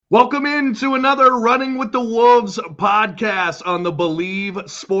Welcome into another Running with the Wolves podcast on the Believe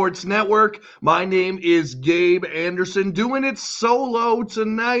Sports Network. My name is Gabe Anderson, doing it solo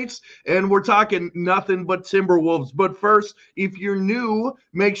tonight, and we're talking nothing but Timberwolves. But first, if you're new,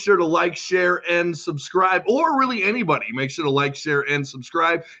 make sure to like, share, and subscribe, or really anybody, make sure to like, share, and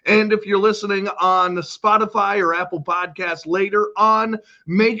subscribe. And if you're listening on Spotify or Apple Podcasts later on,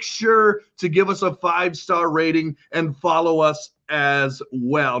 make sure to give us a 5-star rating and follow us as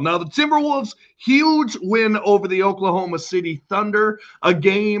well. Now, the Timberwolves, huge win over the Oklahoma City Thunder, a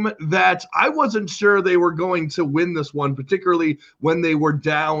game that I wasn't sure they were going to win this one, particularly when they were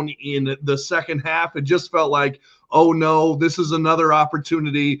down in the second half. It just felt like, oh no, this is another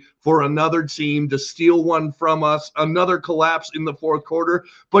opportunity for another team to steal one from us, another collapse in the fourth quarter.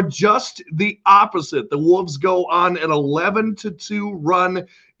 But just the opposite. The Wolves go on an 11-2 run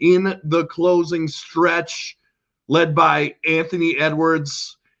in the closing stretch, led by Anthony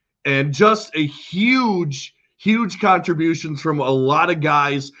Edwards, and just a huge contributions from a lot of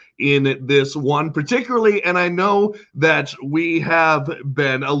guys in this one, particularly, and I know that we have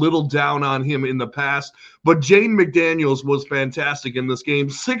been a little down on him in the past, but Jaden McDaniels was fantastic in this game.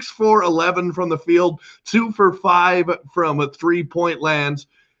 6 for 11 from the field, 2 for 5 from a three-point land.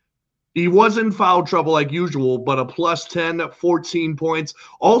 He was in foul trouble like usual, but a plus 10, 14 points.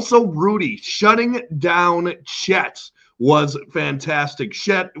 Also, Rudy shutting down Chet was fantastic.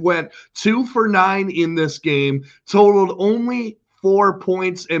 Chet went 2 for 9 in this game, totaled only 4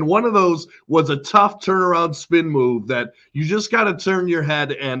 points, and one of those was a tough turnaround spin move that you just got to turn your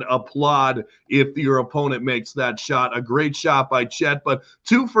head and applaud if your opponent makes that shot. A great shot by Chet, but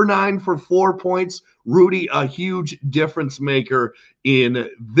 2 for 9 for 4 points. Rudy, a huge difference maker in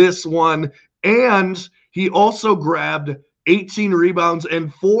this one, and he also grabbed 18 rebounds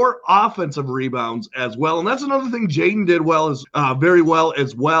and 4 offensive rebounds as well. And that's another thing Jaden did very well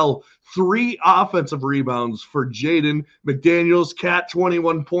as well. 3 offensive rebounds for Jaden McDaniels. Cat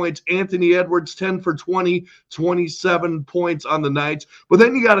 21 points. Anthony Edwards 10 for 20, 27 points on the night. But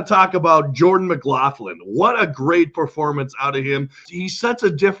then you got to talk about Jordan McLaughlin. What a great performance out of him. He sets a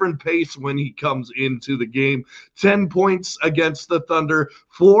different pace when he comes into the game. 10 points against the Thunder.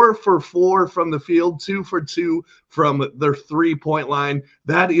 4 for 4 from the field. 2 for 2 from their three-point line.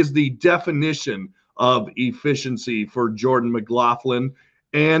 That is the definition of efficiency for Jordan McLaughlin.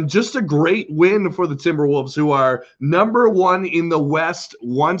 And just a great win for the Timberwolves, who are number 1 in the West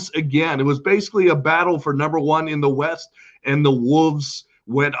once again. It was basically a battle for number 1 in the West, and the Wolves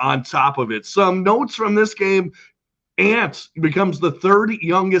went on top of it. Some notes from this game: Ant becomes the 3rd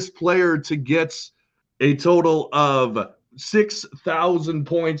youngest player to get a total of 6,000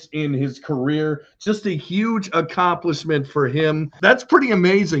 points in his career. Just a huge accomplishment for him. That's pretty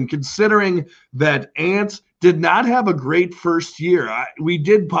amazing, considering that Ant did not have a great first year. We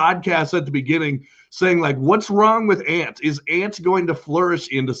did podcasts at the beginning saying, like, what's wrong with Ant? Is Ant going to flourish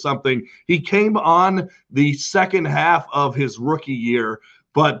into something? He came on the second half of his rookie year,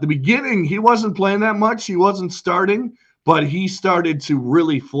 but the beginning, he wasn't playing that much. He wasn't starting, but he started to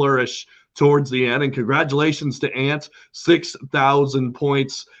really flourish towards the end. And congratulations to Ant. 6,000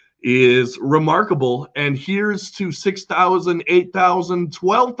 points is remarkable. And here's to 6,000, 8,000,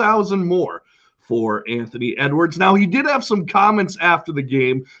 12,000 more for Anthony Edwards. Now, he did have some comments after the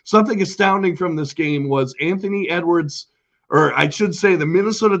game. Something astounding from this game was Anthony Edwards, or I should say the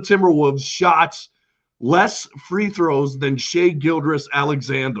Minnesota Timberwolves, shot less free throws than Shai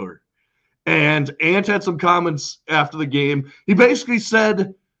Gilgeous-Alexander. And Ant had some comments after the game. He basically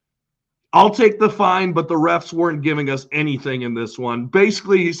said, I'll take the fine, but the refs weren't giving us anything in this one.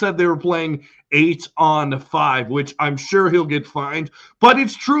 Basically, he said they were playing 8-on-5, which I'm sure he'll get fined. But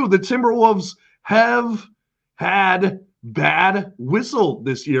it's true, the Timberwolves have had bad whistle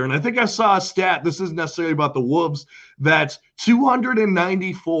this year. And I think I saw a stat, this isn't necessarily about the Wolves, that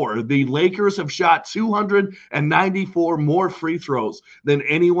 294, the Lakers have shot 294 more free throws than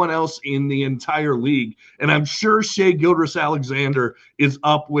anyone else in the entire league. And I'm sure Shai Gilgeous-Alexander is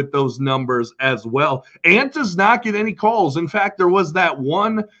up with those numbers as well. Ant does not get any calls. In fact, there was that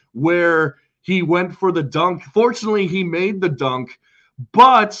one where he went for the dunk. Fortunately, he made the dunk,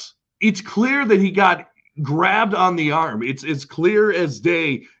 but it's clear that he got grabbed on the arm. It's clear as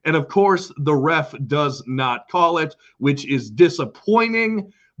day. And of course, the ref does not call it, which is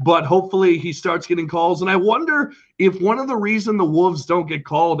disappointing, but hopefully he starts getting calls. And I wonder if one of the reasons the Wolves don't get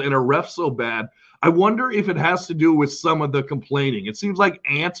called and are ref so bad, I wonder if it has to do with some of the complaining. It seems like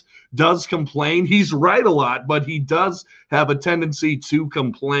Ant does complain. He's right a lot, but he does have a tendency to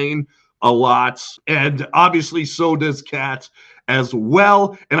complain a lot. And obviously so does Cat as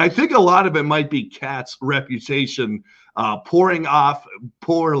well. And I think a lot of it might be Cat's reputation pouring off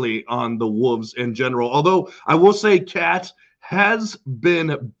poorly on the Wolves in general. Although I will say Cat has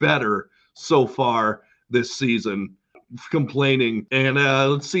been better so far this season, complaining. And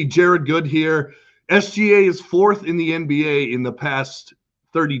let's see, Jared Good here. SGA is fourth in the NBA in the past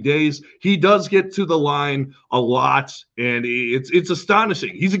 30 days. He does get to the line a lot, and it's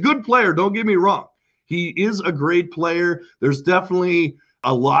astonishing. He's a good player, don't get me wrong. He is a great player. There's definitely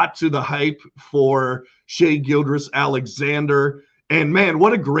a lot to the hype for Shai Gilgeous-Alexander. And man,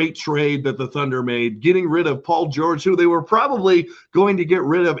 what a great trade that the Thunder made, getting rid of Paul George, who they were probably going to get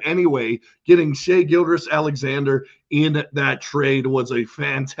rid of anyway. Getting Shai Gilgeous-Alexander in that trade was a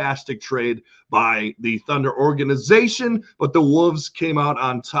fantastic trade by the Thunder organization, but the Wolves came out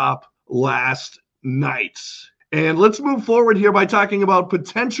on top last night. And let's move forward here by talking about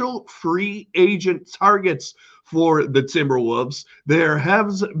potential free agent targets for the Timberwolves. There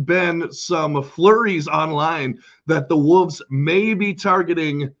has been some flurries online that the Wolves may be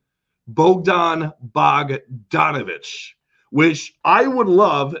targeting Bogdanovic, which I would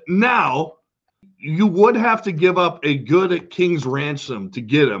love. Now, you would have to give up a good king's ransom to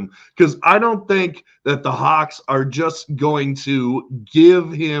get him, because I don't think that the Hawks are just going to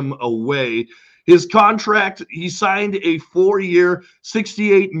give him away. His contract, he signed a 4-year,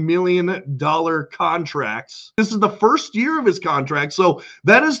 $68 million contract. This is the first year of his contract. So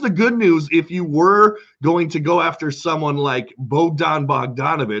that is the good news if you were going to go after someone like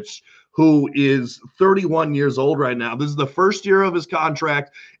Bogdanovic, who is 31 years old right now. This is the first year of his contract.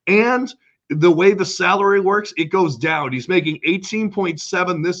 And the way the salary works, it goes down. He's making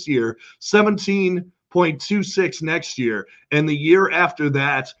 18.7 this year, 17.26 next year, and the year after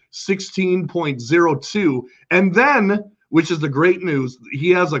that, 16.02. And then, which is the great news, he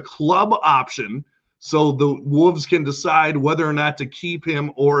has a club option, so the Wolves can decide whether or not to keep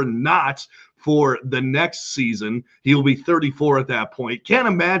him or not for the next season. He'll be 34 at that point. Can't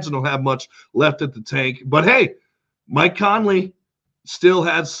imagine he'll have much left at the tank. But hey, Mike Conley still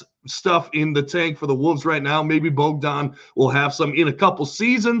has stuff in the tank for the Wolves right now. Maybe Bogdan will have some in a couple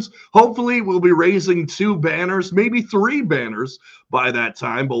seasons. Hopefully we'll be raising 2 banners, maybe 3 banners by that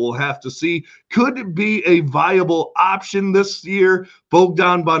time, but we'll have to see. Could be a viable option this year.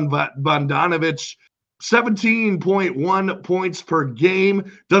 Bogdanovic, 17.1 points per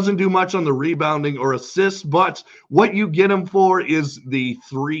game. Doesn't do much on the rebounding or assists, but what you get him for is the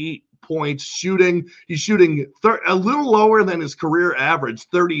 3-point shooting. He's shooting a little lower than his career average,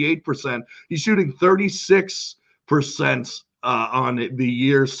 38%. He's shooting 36% on the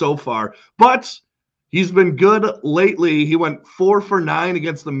year so far, but he's been good lately. He went 4 for 9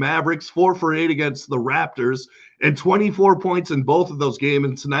 against the Mavericks, 4 for 8 against the Raptors, and 24 points in both of those games.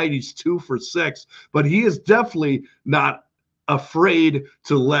 And tonight he's 2 for 6, but he is definitely not afraid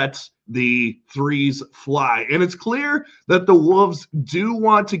to let the threes fly. And it's clear that the Wolves do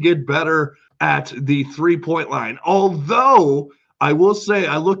want to get better at the 3-point line. Although I will say,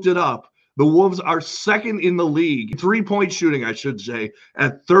 I looked it up, the Wolves are second in the league, 3-point shooting, I should say,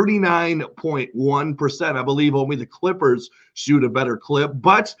 at 39.1%. I believe only the Clippers shoot a better clip,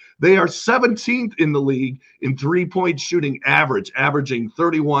 but they are 17th in the league in 3-point shooting average, averaging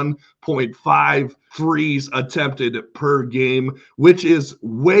 31.5 threes attempted per game, which is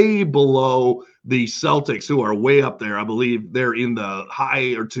way below the Celtics, who are way up there. I believe they're in the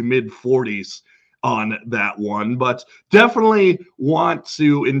high or to mid 40s on that one, but definitely want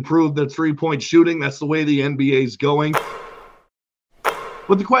to improve the 3-point shooting. That's the way the NBA is going.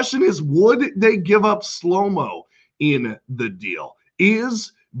 But the question is, would they give up Slomo in the deal?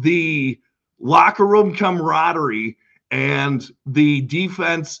 Is the locker room camaraderie and the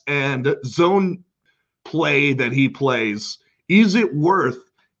defense and zone play that he plays, is it worth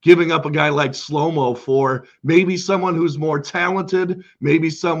giving up a guy like Slomo for maybe someone who's more talented, maybe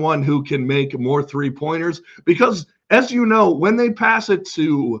someone who can make more 3-pointers? Because as you know, when they pass it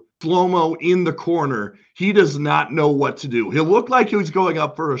to Slomo in the corner, he does not know what to do. He'll look like he's going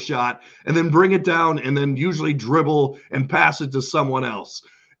up for a shot and then bring it down and then usually dribble and pass it to someone else.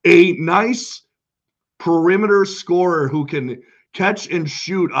 A nice perimeter scorer who can catch and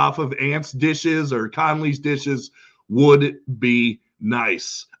shoot off of Ant's dishes or Conley's dishes would be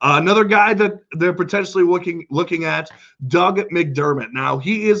nice. Another guy that they're potentially looking at, Doug McDermott. Now,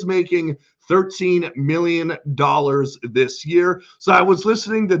 he is making $13 million this year. So I was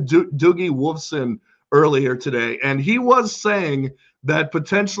listening to Doogie Wolfson earlier today, and he was saying that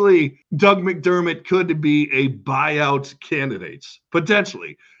potentially Doug McDermott could be a buyout candidate.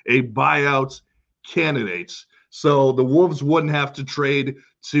 Potentially a buyout candidate. So the Wolves wouldn't have to trade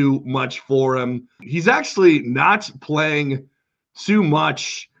too much for him. He's actually not playing too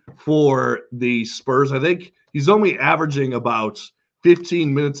much for the Spurs. I think He's only averaging about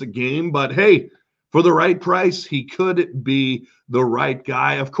 15 minutes a game, but hey, for the right price, he could be the right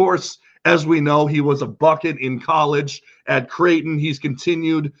guy. Of course, as we know, he was a bucket in college at Creighton. He's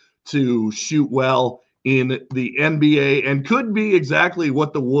continued to shoot well in the NBA and could be exactly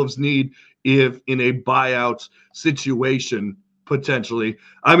what the Wolves need if in a buyout situation, potentially.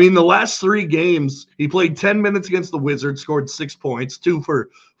 I mean, the last 3 games, he played 10 minutes against the Wizards, scored 6 points, 2 for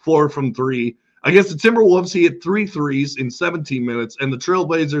 4 from 3. Against the Timberwolves, he hit 3 threes in 17 minutes, and the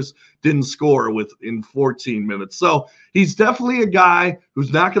Trailblazers didn't score in 14 minutes. So he's definitely a guy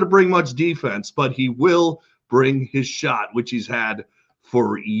who's not going to bring much defense, but he will bring his shot, which he's had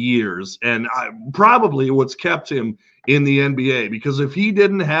for years. And probably what's kept him in the NBA, because if he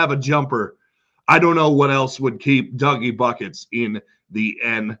didn't have a jumper, I don't know what else would keep Dougie buckets in the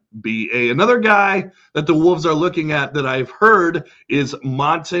NBA. Another guy that the Wolves are looking at that I've heard is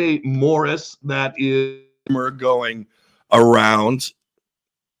Monte Morris. That is going around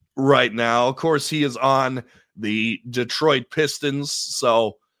right now. Of course, he is on the Detroit Pistons,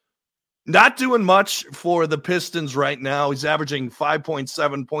 so not doing much for the Pistons right now. He's averaging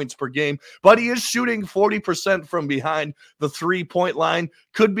 5.7 points per game, but he is shooting 40% from behind the 3-point line.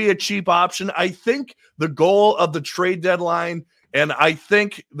 Could be a cheap option. I think the goal of the trade deadline, and I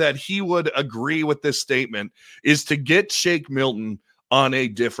think that he would agree with this statement, is to get Shake Milton on a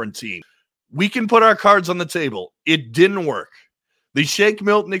different team. We can put our cards on the table. It didn't work. The Shake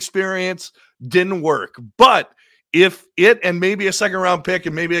Milton experience didn't work, but if it and maybe a second-round pick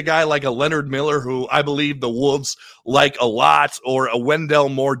and maybe a guy like a Leonard Miller, who I believe the Wolves like a lot, or a Wendell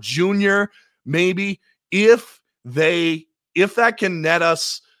Moore Jr., maybe, if that can net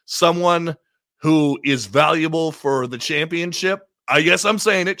us someone who is valuable for the championship, I guess I'm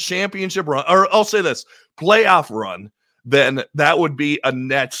saying it, championship run, or I'll say this, playoff run, then that would be a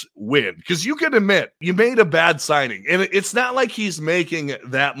net win. Because you can admit, you made a bad signing. And it's not like he's making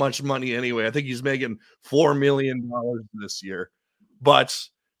that much money anyway. I think he's making $4 million this year. But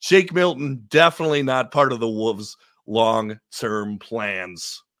Shake Milton, definitely not part of the Wolves' long-term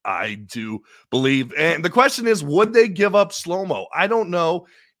plans, I do believe. And the question is, would they give up Slomo? I don't know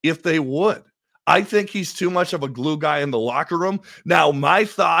if they would. I think he's too much of a glue guy in the locker room. Now, my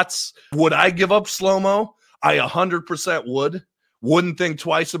thoughts, would I give up Slomo? I 100% would. Wouldn't think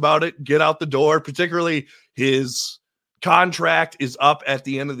twice about it. Get out the door. Particularly his contract is up at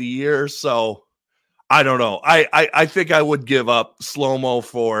the end of the year. So I don't know. I think I would give up Slomo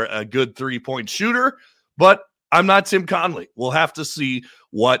for a good 3-point shooter, but I'm not Tim Conley. We'll have to see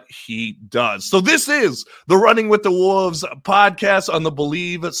what he does. So this is the Running with the Wolves podcast on the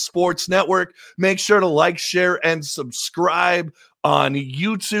Believe Sports Network. Make sure to like, share, and subscribe on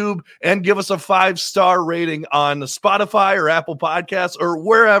YouTube, and give us a 5-star rating on Spotify or Apple Podcasts or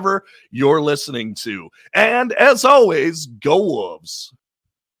wherever you're listening to. And as always, go Wolves.